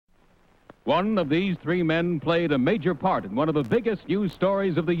One of these three men played a major part in one of the biggest news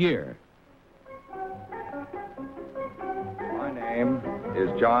stories of the year. My name is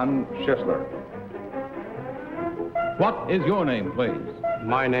John Schisler. What is your name, please?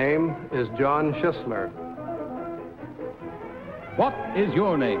 My name is John Schisler. What is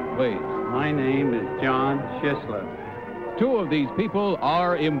your name, please? My name is John Schisler. Two of these people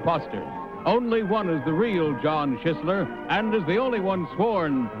are imposters. Only one is the real John Schisler and is the only one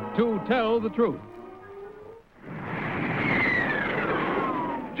sworn to tell the truth.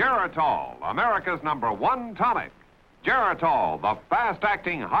 Geritol, America's #1 tonic. Geritol, the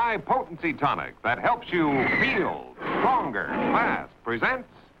fast-acting, high-potency tonic that helps you feel stronger fast, presents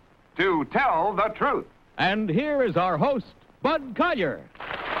To Tell the Truth. And here is our host, Bud Collier.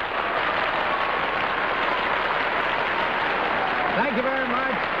 Thank you very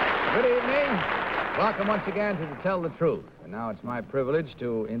much. Good evening. Welcome once again to Tell the Truth. And now it's my privilege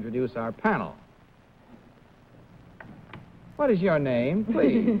to introduce our panel. What is your name,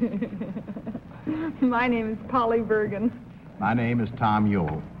 please? My name is Polly Bergen. My name is Tom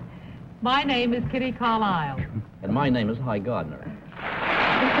Ewell. My name is Kitty Carlisle. And my name is Gardner.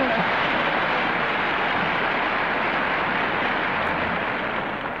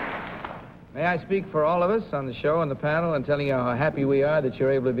 May I speak for all of us on the show and the panel and telling you how happy we are that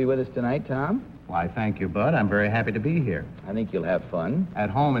you're able to be with us tonight, Tom? Why, thank you, Bud. I'm very happy to be here. I think you'll have fun. At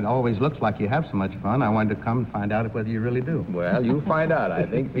home, it always looks like you have so much fun. I wanted to come and find out whether you really do. Well, you'll find out, I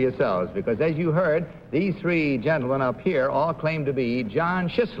think, for yourselves, because as you heard, these three gentlemen up here all claim to be John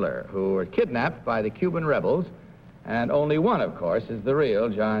Schisler, who were kidnapped by the Cuban rebels, and only one, of course, is the real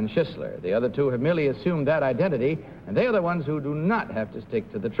John Schisler. The other two have merely assumed that identity, and they are the ones who do not have to stick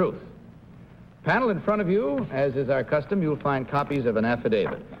to the truth. Panel in front of you, as is our custom, you'll find copies of an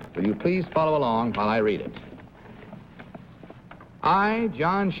affidavit. Will you please follow along while I read it? I,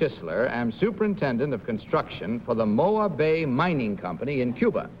 John Schisler, am superintendent of construction for the Moa Bay Mining Company in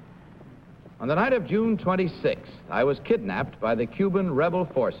Cuba. On the night of June 26th, I was kidnapped by the Cuban rebel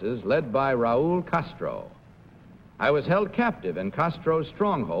forces led by Raul Castro. I was held captive in Castro's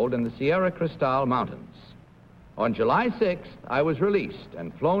stronghold in the Sierra Cristal Mountains. On July 6th, I was released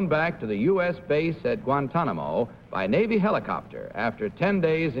and flown back to the U.S. base at Guantanamo by Navy helicopter after 10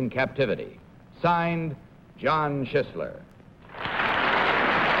 days in captivity. Signed, John Schisler.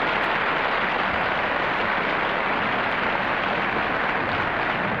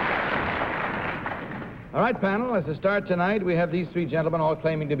 All right, panel, as a start tonight, we have these three gentlemen all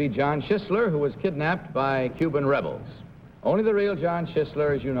claiming to be John Schisler, who was kidnapped by Cuban rebels. Only the real John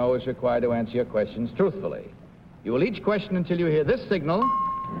Schisler, as you know, is required to answer your questions truthfully. You will each question until you hear this signal.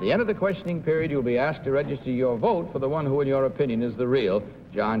 At the end of the questioning period, you'll be asked to register your vote for the one who, in your opinion, is the real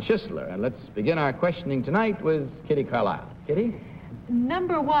John Schisler. And let's begin our questioning tonight with Kitty Carlisle. Kitty?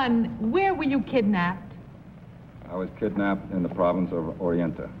 #1, where were you kidnapped? I was kidnapped in the province of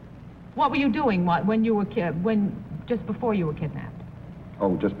Oriente. What were you doing when you were just before you were kidnapped?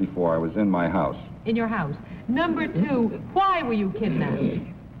 Oh, just before. I was in my house. In your house. #2, why were you kidnapped?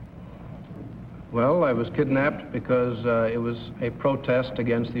 Well, I was kidnapped because it was a protest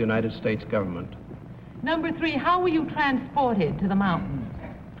against the United States government. #3, how were you transported to the mountains?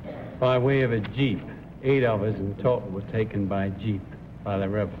 By way of a jeep. 8 of us in total were taken by jeep by the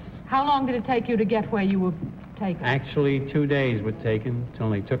rebels. How long did it take you to get where you were taken? Actually, 2 days were taken till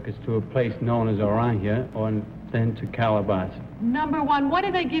they took us to a place known as Orania, and then to Calabasas. #1, what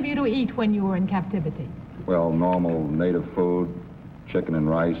did they give you to eat when you were in captivity? Well, normal native food, chicken and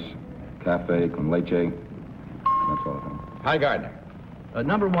rice, cafe con leche, that sort of thing. Hi, Gardner.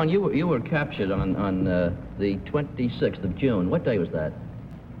 #1, you were captured on the 26th of June. What day was that?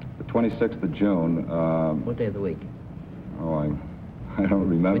 The 26th of June, What day of the week? oh, I don't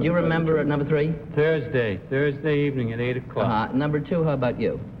remember. Would you remember at #3? Thursday evening at 8 o'clock. #2, how about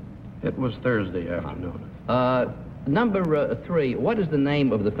you? It was Thursday afternoon. #3, what is the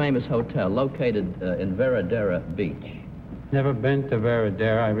name of the famous hotel located in Veradera Beach? Never been to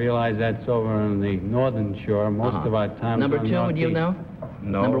Veradera. I realize that's over on the northern shore. Most of our time. #2, would you know?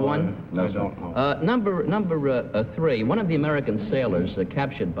 No. #1? No, I don't know. Number 3, one of the American sailors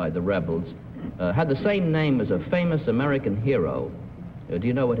captured by the rebels had the same name as a famous American hero. Do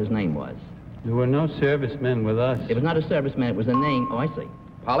you know what his name was? There were no servicemen with us. It was not a serviceman, it was a name. Oh, I see.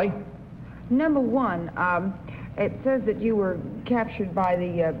 Polly? #1, it says that you were captured by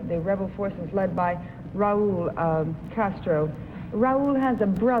the rebel forces led by Raul Castro. Raul has a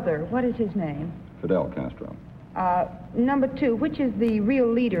brother. What is his name? Fidel Castro. #2, which is the real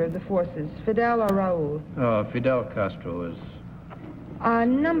leader of the forces, Fidel or Raul? Fidel Castro is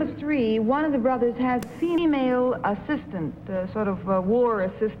Number 3, one of the brothers has female assistant, sort of war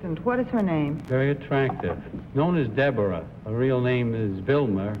assistant. What is her name? Very attractive. Known as Deborah. Her real name is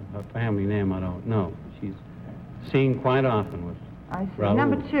Vilmer. Her family name I don't know. She's seen quite often with I see. Raoul.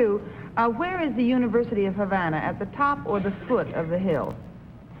 Number 2, where is the University of Havana, at the top or the foot of the hill?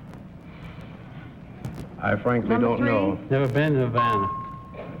 I frankly Number don't 3? know. Never been to Havana.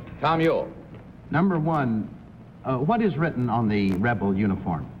 Tom Ewell. Number 1, what is written on the rebel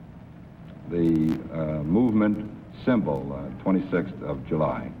uniform? The movement symbol, 26th of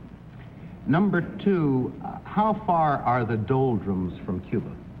July. Number 2, how far are the doldrums from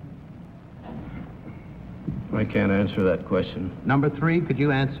Cuba? I can't answer that question. Number 3, could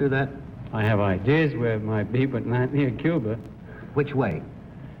you answer that? I have ideas where it might be, but not near Cuba. Which way?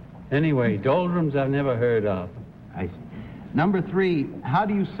 Anyway, doldrums I've never heard of. I see. Number 3, how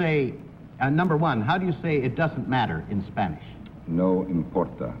do you say, number 1, how do you say it doesn't matter in Spanish? No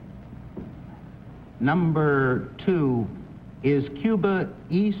importa. Number 2, is Cuba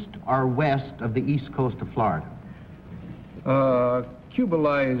east or west of the east coast of Florida? Cuba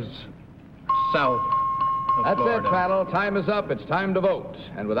lies south of That's Florida. it, panel. Time is up. It's time to vote.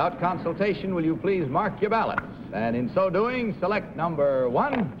 And without consultation, will you please mark your ballots? And in so doing, select number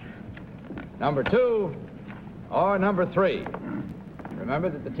 1, number 2, or number 3. Remember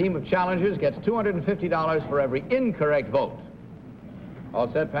that the team of challengers gets $250 for every incorrect vote.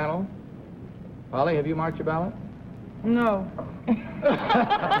 All set, panel? Polly, have you marked your ballot? No.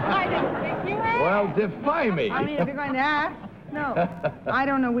 I didn't think you had. Well, defy me. I mean, if you're going to ask, no. I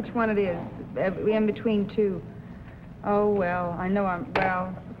don't know which one it is. In between 2. Oh, well, I know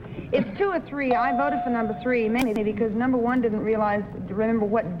well, it's 2 or 3. I voted for number 3, mainly because number 1 didn't remember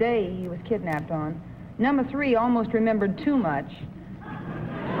what day he was kidnapped on. Number 3 almost remembered too much. So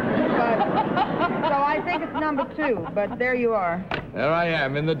I think it's number 2, but there you are. There I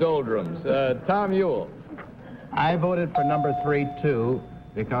am in the doldrums. Tom Ewell. I voted for number 3, too,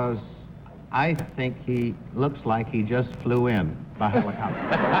 because I think he looks like he just flew in by helicopter.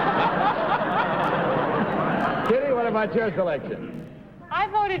 Kitty, what about your selection? I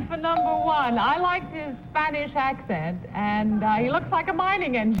voted for number 1. I liked his Spanish accent, and he looks like a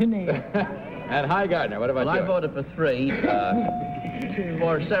mining engineer. And hi, Gardner, what about Well, you? I voted for 3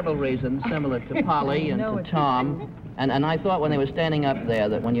 for several reasons, similar to Polly and to Tom. And I thought when they were standing up there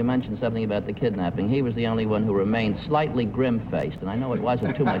that when you mentioned something about the kidnapping, he was the only one who remained slightly grim-faced, and I know it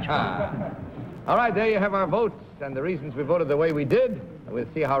wasn't too much fun. All right, there you have our votes and the reasons we voted the way we did. We'll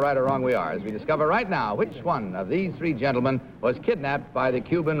see how right or wrong we are as we discover right now which one of these 3 gentlemen was kidnapped by the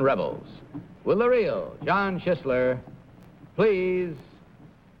Cuban rebels. Will the real John Schisler please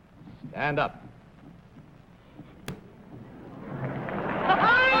stand up?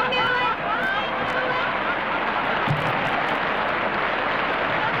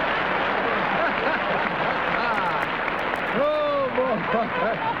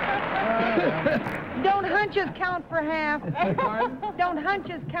 Don't hunches count for half? Don't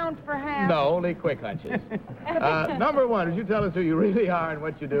hunches count for half? No, only quick hunches. Number 1, would you tell us who you really are and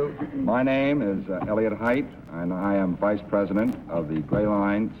what you do? My name is Elliot Height, and I am Vice President of the Gray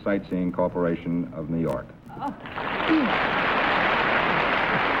Line Sightseeing Corporation of New York.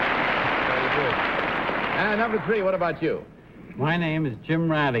 And number 3, what about you? My name is Jim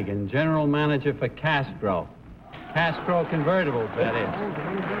Radigan, General Manager for Castro. Castro Convertibles, that is.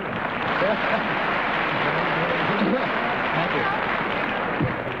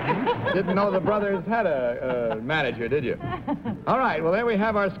 Didn't know the brothers had a manager, did you? All right, well, there we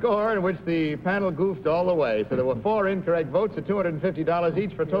have our score in which the panel goofed all the way. So there were 4 incorrect votes at $250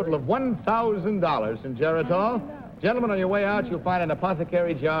 each for a total of $1,000 in Geritol. Gentlemen, on your way out, you'll find an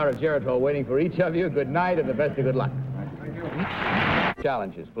apothecary jar of Geritol waiting for each of you. Good night and the best of good luck. Thank you.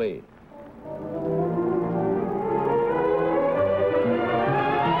 Challenges, please.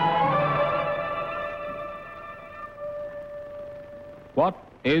 What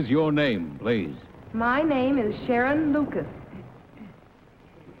is your name, please? My name is Sharon Lucas.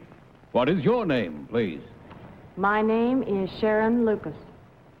 What is your name, please? My name is Sharon Lucas.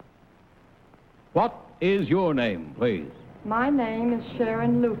 What is your name, please? My name is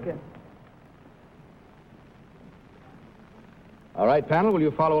Sharon Lucas. All right, panel, will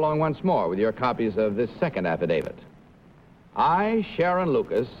you follow along once more with your copies of this second affidavit? I, Sharon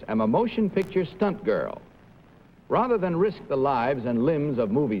Lucas, am a motion picture stunt girl. Rather than risk the lives and limbs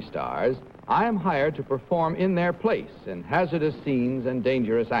of movie stars, I am hired to perform in their place in hazardous scenes and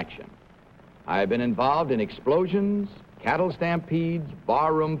dangerous action. I have been involved in explosions, cattle stampedes,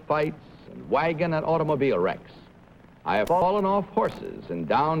 barroom fights, and wagon and automobile wrecks. I have fallen off horses and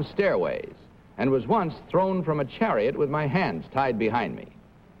down stairways, and was once thrown from a chariot with my hands tied behind me.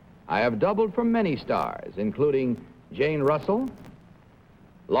 I have doubled for many stars, including Jane Russell,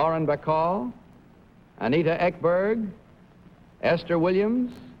 Lauren Bacall, Anita Ekberg, Esther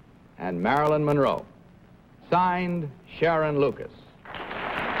Williams, and Marilyn Monroe. Signed, Sharon Lucas.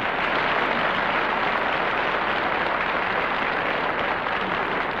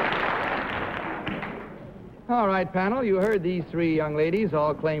 All right, panel, you heard these three young ladies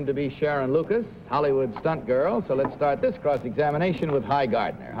all claim to be Sharon Lucas, Hollywood stunt girl, so let's start this cross-examination with Hi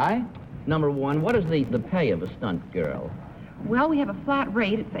Gardner. Hi? Number one, what is the pay of a stunt girl? Well, we have a flat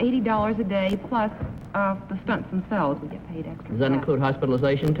rate. It's $80 a day, plus the stunts themselves. We get paid extra. Does that include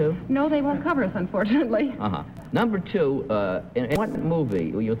hospitalization, too? No, they won't cover us, unfortunately. Uh-huh. Number two, in what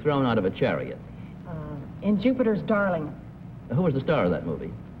movie were you thrown out of a chariot? In Jupiter's Darling, Who was the star of that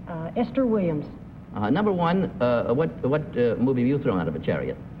movie? Esther Williams. Number one, what movie were you thrown out of a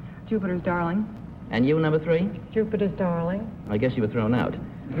chariot? Jupiter's Darling. And you, number three? Jupiter's Darling. I guess you were thrown out.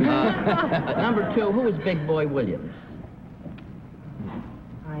 Number two, who was Big Boy Williams?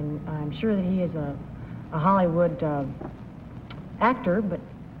 I'm sure that he is a Hollywood actor, but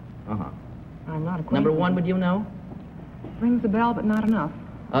I'm not acquainted. Number one, would you know? Rings a bell, but not enough.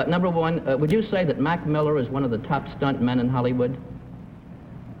 Number one, would you say that Mac Miller is one of the top stunt men in Hollywood?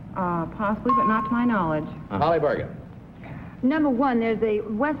 Possibly, but not to my knowledge. Holly Bergen. Number one, there's a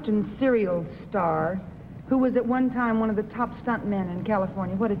Western serial star who was at one time one of the top stunt men in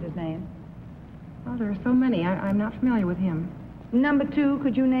California. What is his name? Oh, there are so many. I'm not familiar with him. Number two,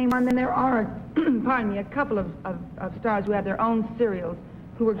 could you name one? Then there are, pardon me, a couple of stars who have their own serials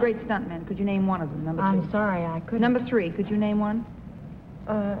who were great stuntmen. Could you name one of them, number two? I'm sorry, I couldn't. Number three, could you name one?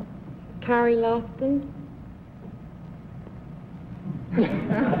 Carrie Lofton. Does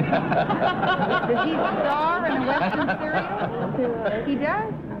he star in a Western serial? He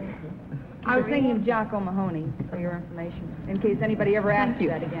does? I was thinking of Jocko Mahoney, for your information, in case anybody ever asks you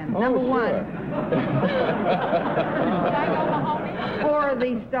that again. Number one. Jocko Mahoney? Or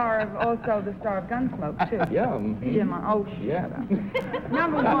the star of Gunsmoke, too. Yeah. Jim, yeah.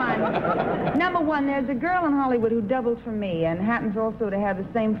 Number one, there's a girl in Hollywood who doubles for me and happens also to have the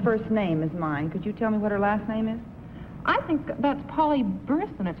same first name as mine. Could you tell me what her last name is? I think that's Polly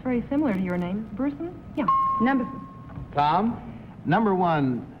Burson. It's very similar to your name. Burson? Yeah. Tom? Number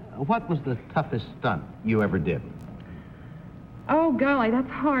one, what was the toughest stunt you ever did? Oh, golly, that's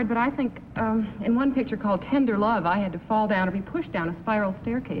hard, but I think in one picture called Tender Love, I had to fall down or be pushed down a spiral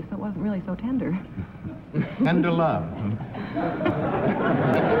staircase, so it wasn't really so tender. Tender Love.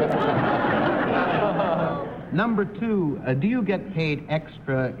 Number two, do you get paid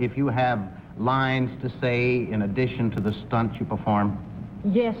extra if you have lines to say in addition to the stunts you perform?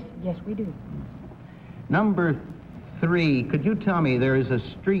 Yes, we do. Number three, could you tell me, there is a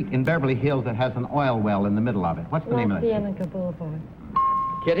street in Beverly Hills that has an oil well in the middle of it. What's the name of it? Boulevard.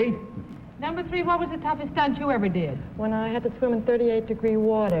 Kitty? Number three, what was the toughest stunt you ever did? When I had to swim in 38-degree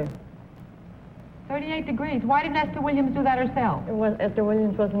water. 38 degrees. Why didn't Esther Williams do that herself? Esther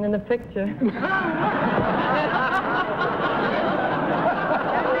Williams wasn't in the picture.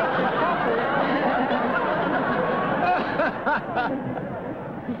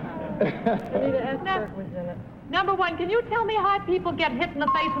 Anita Ekberg was in it. Number one, can you tell me how people get hit in the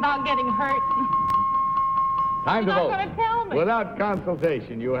face without getting hurt? Time to vote. You're not going to tell me. Without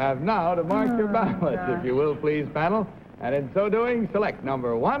consultation, you have now to mark your ballots, if you will, please, panel. And in so doing, select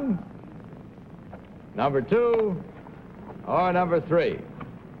number one, number two, or number three.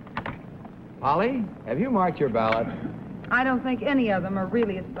 Polly, have you marked your ballot? I don't think any of them are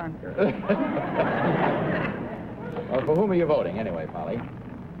really a stunt girl. Well, for whom are you voting anyway, Polly?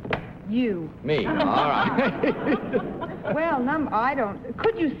 You. Me. All right. Well, I don't.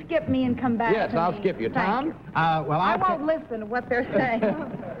 Could you skip me and come back? Yes, I'll skip you. Thank Tom? you. Well, I won't listen to what they're saying.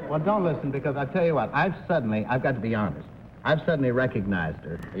 Well, don't listen, because I tell you what, I've got to be honest. I've suddenly recognized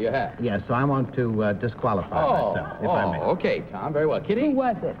her. You have? Yes, so I want to disqualify myself, if I may. Okay, Tom. Very well. Kitty? Who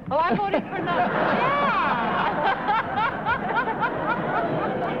was it? Oh, I voted for number.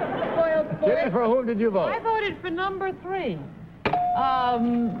 Kitty, for whom did you vote? I voted for number three.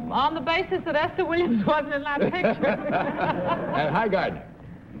 On the basis that Esther Williams wasn't in that picture. And Hi Gardner.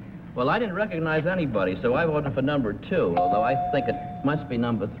 Well, I didn't recognize anybody, so I voted for number two, although I think it must be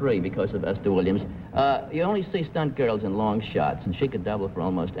number three because of Esther Williams. You only see stunt girls in long shots, and she could double for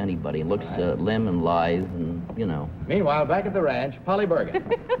almost anybody. Looks limb and lithe and, you know. Meanwhile, back at the ranch, Polly Bergen.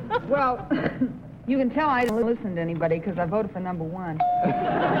 Well, You can tell I didn't listen to anybody because I voted for number 1.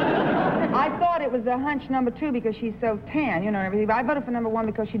 I thought it was a hunch number 2 because she's so tan, and everything. But I voted for number 1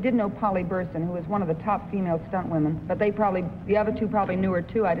 because she did know Polly Burson, who was one of the top female stunt women. But the other two probably knew her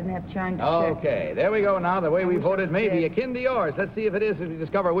too. I didn't have time to check. Okay, there we go now. The way we voted may be akin to yours. Let's see if it is as we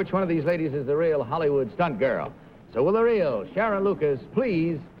discover which one of these ladies is the real Hollywood stunt girl. So will the real Sharon Lucas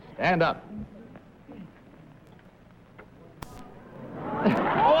please stand up?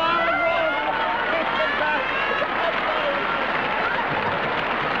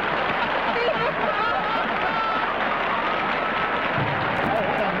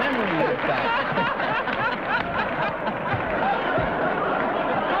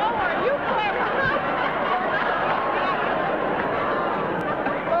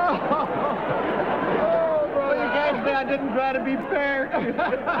 I didn't try to be fair.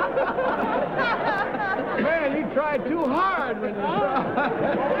 Man, you tried too hard when you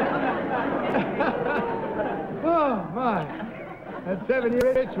Oh, my. That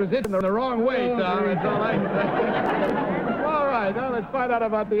 7-year itch was hitting the wrong way, Tom. That's all I can say. All right, now let's find out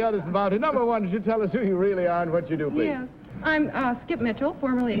about the others involved. Number 1, should you tell us who you really are and what you do, please? Yes. I'm Skip Mitchell,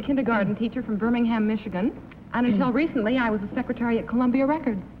 formerly a kindergarten teacher from Birmingham, Michigan. And until recently, I was a secretary at Columbia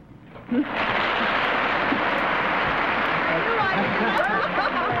Records.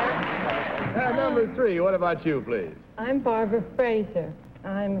 Number 3, what about you, please? I'm Barbara Fraser.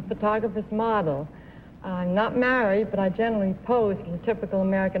 I'm a photographer's model. I'm not married, but I generally pose as a typical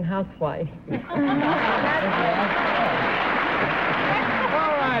American housewife. All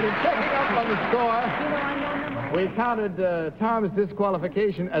right, and checking up on the score, we counted Tom's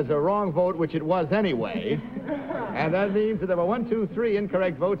disqualification as a wrong vote, which it was anyway. And that means that there were 1, 2, 3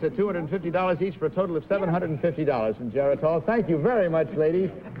 incorrect votes at $250 each for a total of $750 from Geritol. Thank you very much, ladies.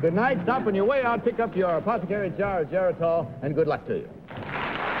 Good night. Stop on your way out, pick up your apothecary jar of Geritol, and good luck to you.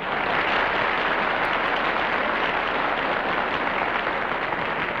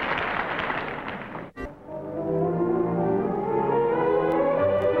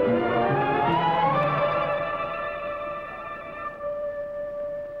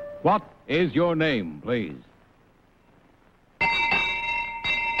 What is your name, please?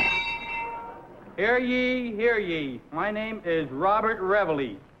 Hear ye, hear ye. My name is Robert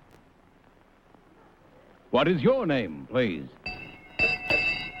Reville. What is your name, please?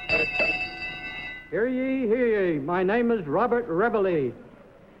 Hear ye, hear ye. My name is Robert Reville.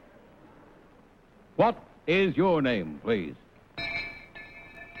 What is your name, please?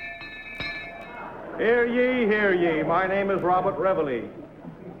 Hear ye, hear ye. My name is Robert Reville.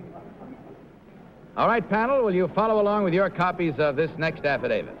 All right, panel, will you follow along with your copies of this next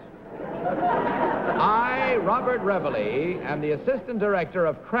affidavit? I, Robert Reville, am the Assistant Director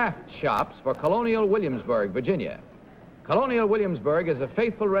of Craft Shops for Colonial Williamsburg, Virginia. Colonial Williamsburg is a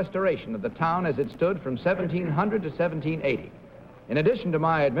faithful restoration of the town as it stood from 1700 to 1780. In addition to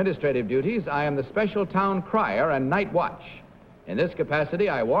my administrative duties, I am the special town crier and night watch. In this capacity,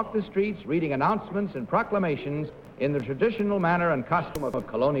 I walk the streets reading announcements and proclamations in the traditional manner and costume of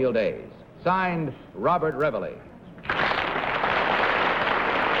colonial days. Signed, Robert Reville.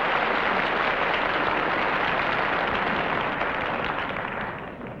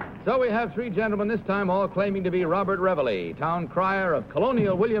 So we have 3 gentlemen this time, all claiming to be Robert Reville, town crier of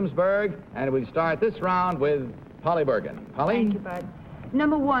Colonial Williamsburg, and we start this round with Polly Bergen. Polly? Thank you, Bud.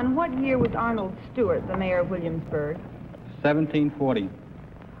 Number 1, what year was Arnold Stewart the mayor of Williamsburg? 1740.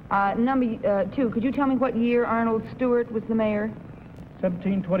 Number 2, could you tell me what year Arnold Stewart was the mayor?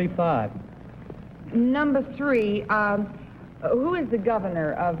 1725. Number 3, who is the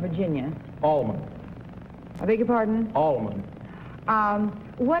governor of Virginia? Allman. I beg your pardon? Allman.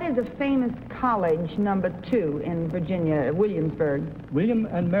 What is a famous college, number 2, in Virginia, Williamsburg? William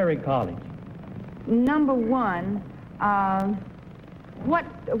and Mary College. Number 1,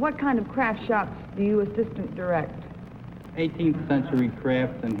 what kind of craft shops do you assistant direct? 18th century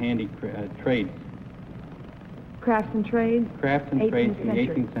crafts and trades. Crafts and trades? Crafts and trades in the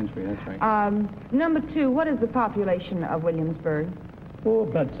 18th century, that's right. Number 2, what is the population of Williamsburg? Oh,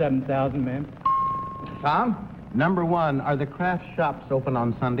 about 7,000, ma'am. Tom? Number 1, are the craft shops open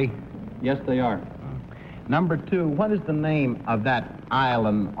on Sunday? Yes, they are. Number 2, what is the name of that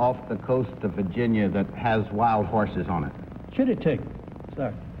island off the coast of Virginia that has wild horses on it? Chittitig,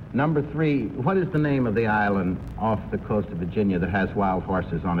 sir. Number 3, what is the name of the island off the coast of Virginia that has wild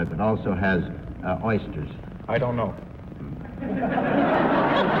horses on it that also has oysters? I don't know.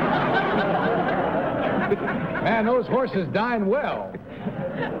 Man, those horses dine well.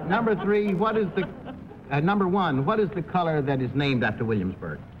 Number 3, what is the... Number 1, what is the color that is named after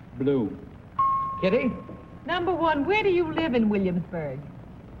Williamsburg? Blue. Kitty? Number 1, where do you live in Williamsburg?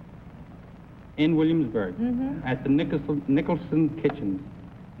 in Williamsburg, at the Nicholson Kitchens.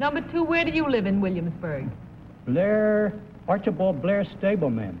 Number 2, where do you live in Williamsburg? Archibald Blair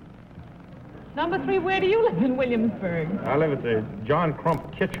Stableman. Number 3, where do you live in Williamsburg? I live at the John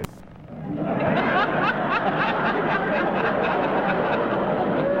Crump Kitchen.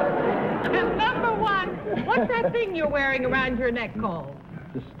 And number 1, what's that thing you're wearing around your neck called?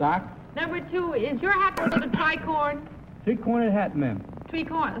 The stock? Number 2, is your hat one of the tricorn? Three-cornered hat, ma'am.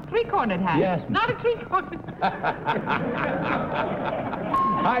 Three-cornered hat? Yes, ma'am. Not a three-cornered.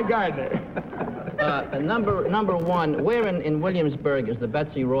 Hi, Gardner. Number 1, where in Williamsburg is the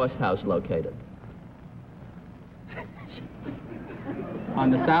Betsy Ross house located? On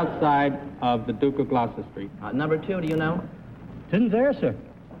the south side of the Duke of Gloucester Street. Number 2, do you know? Didn't there, sir.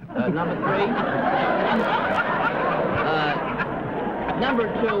 Number 3?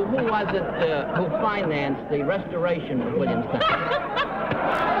 Number 2, who was it who financed the restoration of Williamstown?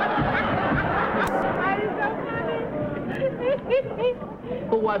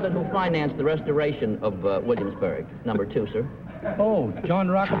 Who was it who financed the restoration of Williamsburg? Number 2, sir. Oh, John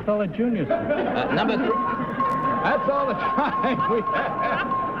Rockefeller Jr., sir. Number 3. That's all the time we have.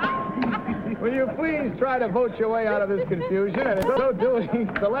 Will you please try to vote your way out of this confusion, and in so doing,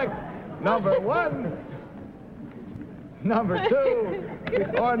 select number 1, number 2,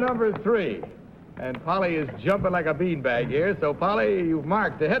 or number 3. And Polly is jumping like a beanbag here, so Polly, you've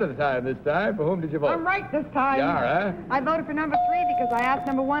marked ahead of the time this time. For whom did you vote? I'm right this time. You are, huh? I voted for number 3 because I asked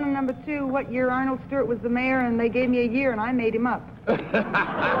number 1 and number 2 what year Arnold Stewart was the mayor, and they gave me a year, and I made him up.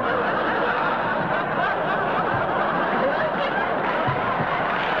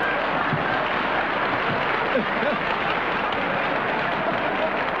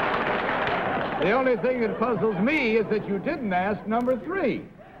 The only thing that puzzles me is that you didn't ask number 3.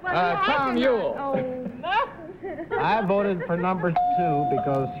 Tom Ewell. Oh, no. I voted for number 2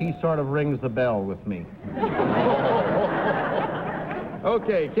 because he sort of rings the bell with me.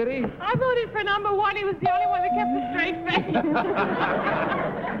 Okay, Kitty? I voted for number 1. He was the only one that kept a straight face.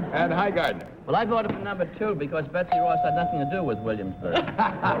 And hi, Gardner. Well, I voted for number 2 because Betsy Ross had nothing to do with Williamsburg.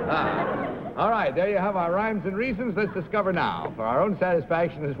 All right, there you have our rhymes and reasons. Let's discover now, for our own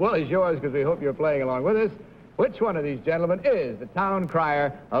satisfaction as well as yours, because we hope you're playing along with us, which one of these gentlemen is the town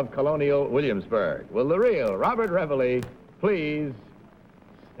crier of colonial Williamsburg? Will the real Robert Reville please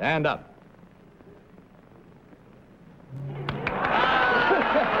stand up?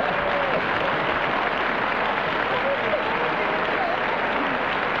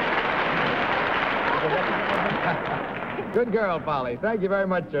 Good girl, Polly. Thank you very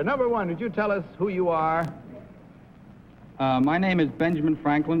much, sir. Number 1, would you tell us who you are? My name is Benjamin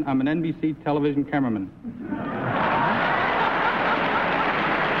Franklin. I'm an NBC television cameraman.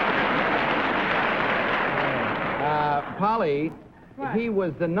 Polly, what? He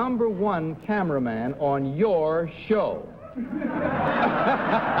was the number 1 cameraman on your show.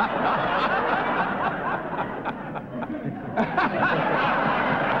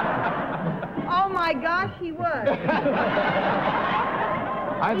 Oh, my gosh, he was.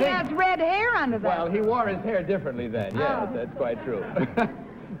 He has red hair under that. Well, he wore his hair differently then. Yes, that's quite true.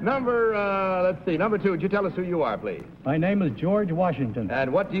 Let's see, number 2, would you tell us who you are, please? My name is George Washington.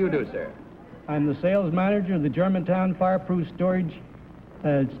 And what do you do, sir? I'm the sales manager of the Germantown Fireproof Storage.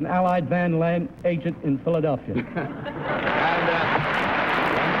 It's an Allied Van Land agent in Philadelphia.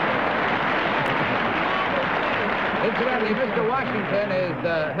 Incidentally, Mr. Washington is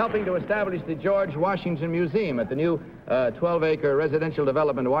helping to establish the George Washington Museum at the new 12-acre residential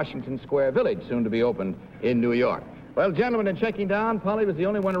development, Washington Square Village, soon to be opened in New York. Well, gentlemen, in checking down, Polly was the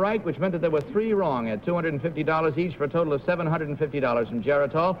only one right, which meant that there were 3 wrong at $250 each for a total of $750 from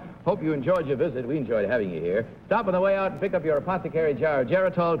Geritol. Hope you enjoyed your visit. We enjoyed having you here. Stop on the way out and pick up your apothecary jar of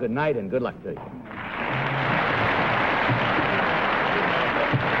Geritol. Good night and good luck to you.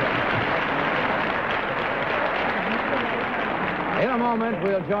 In a moment,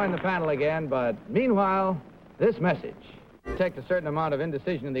 we'll join the panel again, but meanwhile, this message. It takes a certain amount of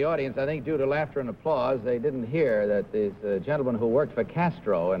indecision in the audience, I think, due to laughter and applause. They didn't hear that this gentleman who worked for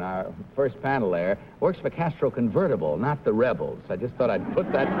Castro in our first panel there works for Castro Convertible, not the Rebels. I just thought I'd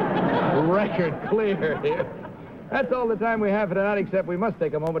put that record clear here. That's all the time we have for tonight, except we must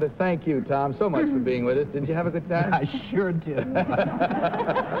take a moment to thank you, Tom, so much for being with us. Didn't you have a good time? I sure did.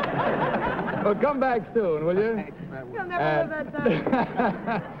 Well, come back soon, will you? You'll never live that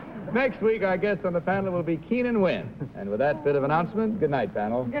time. Next week, our guest on the panel will be Keenan Wynn. And with that bit of announcement, good night,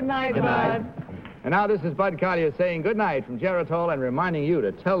 panel. Good night, Good night. Bud. And now this is Bud Collier saying good night from Geritol and reminding you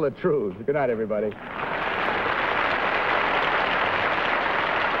to tell the truth. Good night, everybody.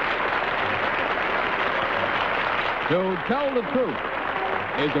 To tell the truth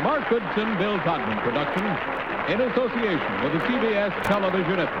is a Mark Goodson, Bill Codman production in association with the CBS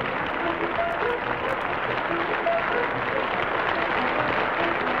Television Network.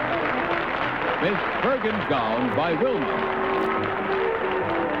 Miss Bergen's Gown by Wilma.